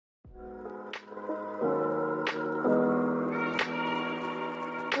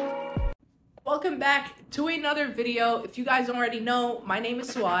Welcome back to another video. If you guys already know, my name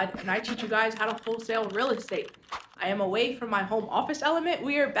is Souad and I teach you guys how to wholesale real estate. I am away from my home office element.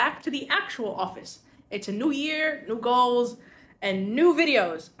 We are back to the actual office. It's a new year, new goals, and new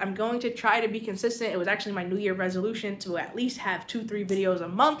videos. I'm going to try to be consistent. It was actually my New Year resolution to at least have 2-3 videos a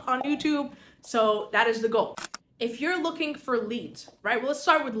month on YouTube. So that is the goal. If you're looking for leads, right? Well, let's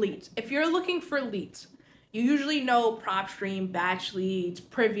start with leads. If you're looking for leads, you usually know PropStream, batch leads,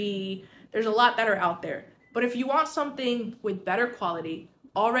 Privy. There's a lot that are out there. But if you want something with better quality,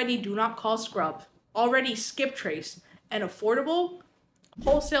 already do not call scrub, already skip trace, and affordable,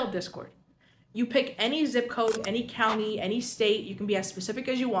 wholesale Discord. You pick any zip code, any county, any state. You can be as specific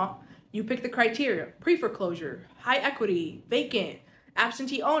as you want. You pick the criteria: pre-foreclosure, high equity, vacant,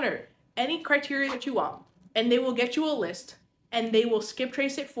 absentee owner, any criteria that you want. And they will get you a list and they will skip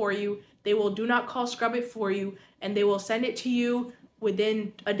trace it for you. They will do not call scrub it for you, and they will send it to you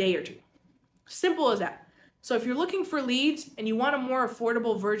within a day or two. Simple as that. So if you're looking for leads and you want a more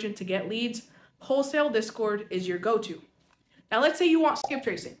affordable version to get leads, wholesale Discord is your go-to. Now let's say you want skip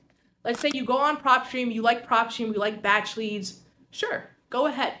tracing. Let's say you go on PropStream, you like PropStream, you like batch leads. Sure, go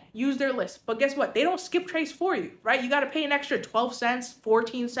ahead, use their list. But guess what? They don't skip trace for you, right? You got to pay an extra 12 cents,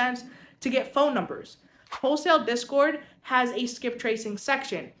 14 cents to get phone numbers. Wholesale Discord has a skip tracing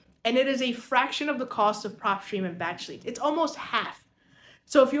section, and it is a fraction of the cost of PropStream and batch leads. It's almost half.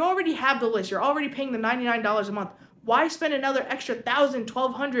 So if you already have the list, you're already paying the $99 a month, why spend another extra $1,000,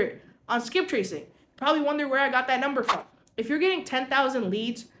 $1,200 on skip tracing? Probably wonder where I got that number from. If you're getting 10,000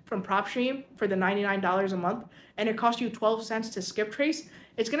 leads from PropStream for the $99 a month, and it costs you 12 cents to skip trace,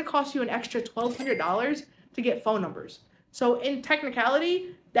 it's going to cost you an extra $1,200 to get phone numbers. So in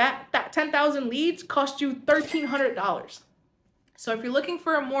technicality, that 10,000 leads cost you $1,300. So if you're looking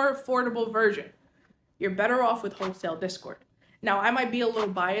for a more affordable version, you're better off with wholesale Discord. Now, I might be a little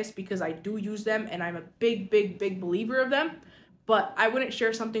biased because I do use them and I'm a big believer of them, but I wouldn't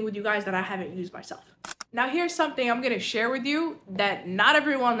share something with you guys that I haven't used myself. Now, here's something I'm going to share with you that not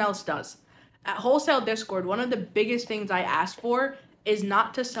everyone else does. At wholesale Discord, one of the biggest things I ask for is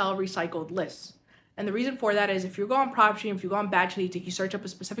not to sell recycled lists. And the reason for that is if you go on PropStream, if you go on batch leads, if you search up a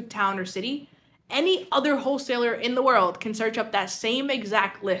specific town or city, any other wholesaler in the world can search up that same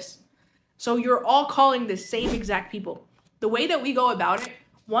exact list. So you're all calling the same exact people. The way that we go about it,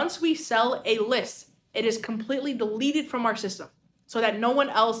 once we sell a list, it is completely deleted from our system so that no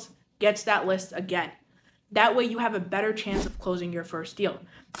one else gets that list again. That way you have a better chance of closing your first deal.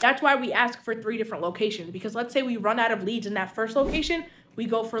 That's why we ask for 3 different locations, because let's say we run out of leads in that first location, we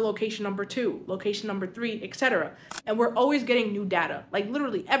go for location number 2, location number 3, etc. And we're always getting new data, like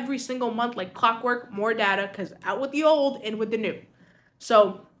literally every single month, like clockwork, more data, because out with the old, in with the new.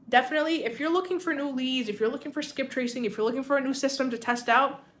 So definitely, if you're looking for new leads, if you're looking for skip tracing, if you're looking for a new system to test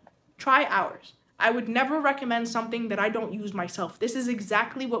out, try ours. I would never recommend something that I don't use myself. This is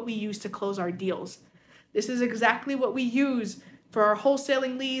exactly what we use to close our deals. This is exactly what we use for our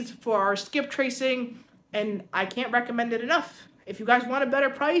wholesaling leads, for our skip tracing, and I can't recommend it enough. If you guys want a better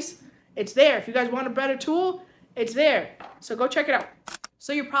price, it's there. If you guys want a better tool, it's there. So go check it out.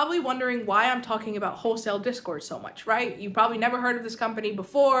 So you're probably wondering why I'm talking about wholesale Discord so much, right? You probably never heard of this company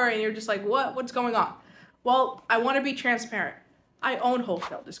before and you're just like, what's going on? Well, I want to be transparent. I own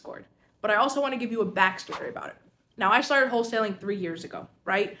wholesale Discord, but I also want to give you a backstory about it. Now, I started wholesaling 3 years ago,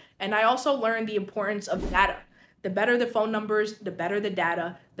 right? And I also learned the importance of data. The better the phone numbers, the better the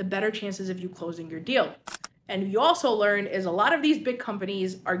data, the better chances of you closing your deal. And you also learn is a lot of these big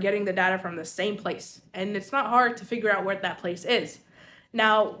companies are getting the data from the same place. And it's not hard to figure out where that place is.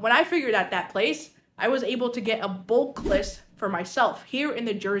 Now, when I figured out that place, I was able to get a bulk list for myself here in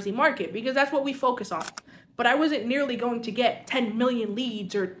the Jersey market because that's what we focus on. But I wasn't nearly going to get 10 million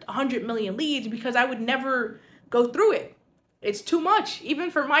leads or 100 million leads because I would never go through it. It's too much.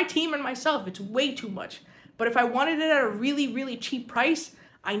 Even for my team and myself, it's way too much. But if I wanted it at a really cheap price,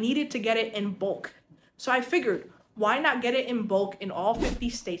 I needed to get it in bulk. So I figured, why not get it in bulk in all 50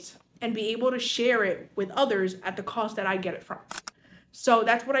 states and be able to share it with others at the cost that I get it from? So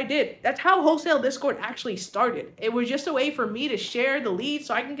that's what I did. That's how wholesale Discord actually started. It was just a way for me to share the leads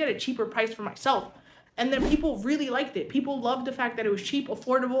so I can get a cheaper price for myself. And then people really liked it. People loved the fact that it was cheap,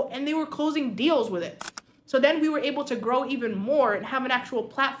 affordable, and they were closing deals with it. So then we were able to grow even more and have an actual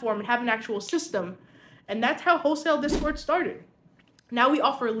platform and have an actual system. And that's how wholesale Discord started. Now we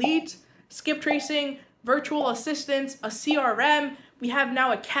offer leads, skip tracing, virtual assistants, a CRM. We have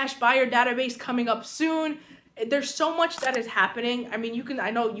now a cash buyer database coming up soon. There's so much that is happening. I mean,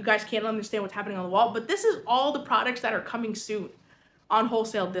 I know you guys can't understand what's happening on the wall, but this is all the products that are coming soon on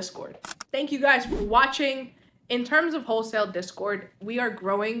wholesale Discord. Thank you guys for watching. In terms of wholesale Discord, we are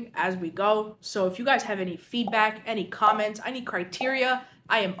growing as we go. So if you guys have any feedback, any comments, any criteria,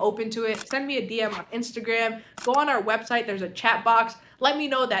 I am open to it. Send me a DM on Instagram. Go on our website. There's a chat box. Let me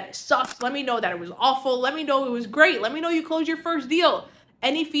know that it sucks. Let me know that it was awful. Let me know it was great. Let me know you closed your first deal.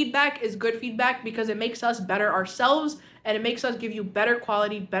 Any feedback is good feedback because it makes us better ourselves and it makes us give you better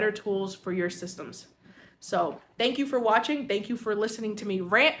quality, better tools for your systems. So thank you for watching. Thank you for listening to me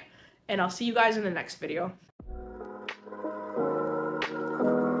rant, and I'll see you guys in the next video.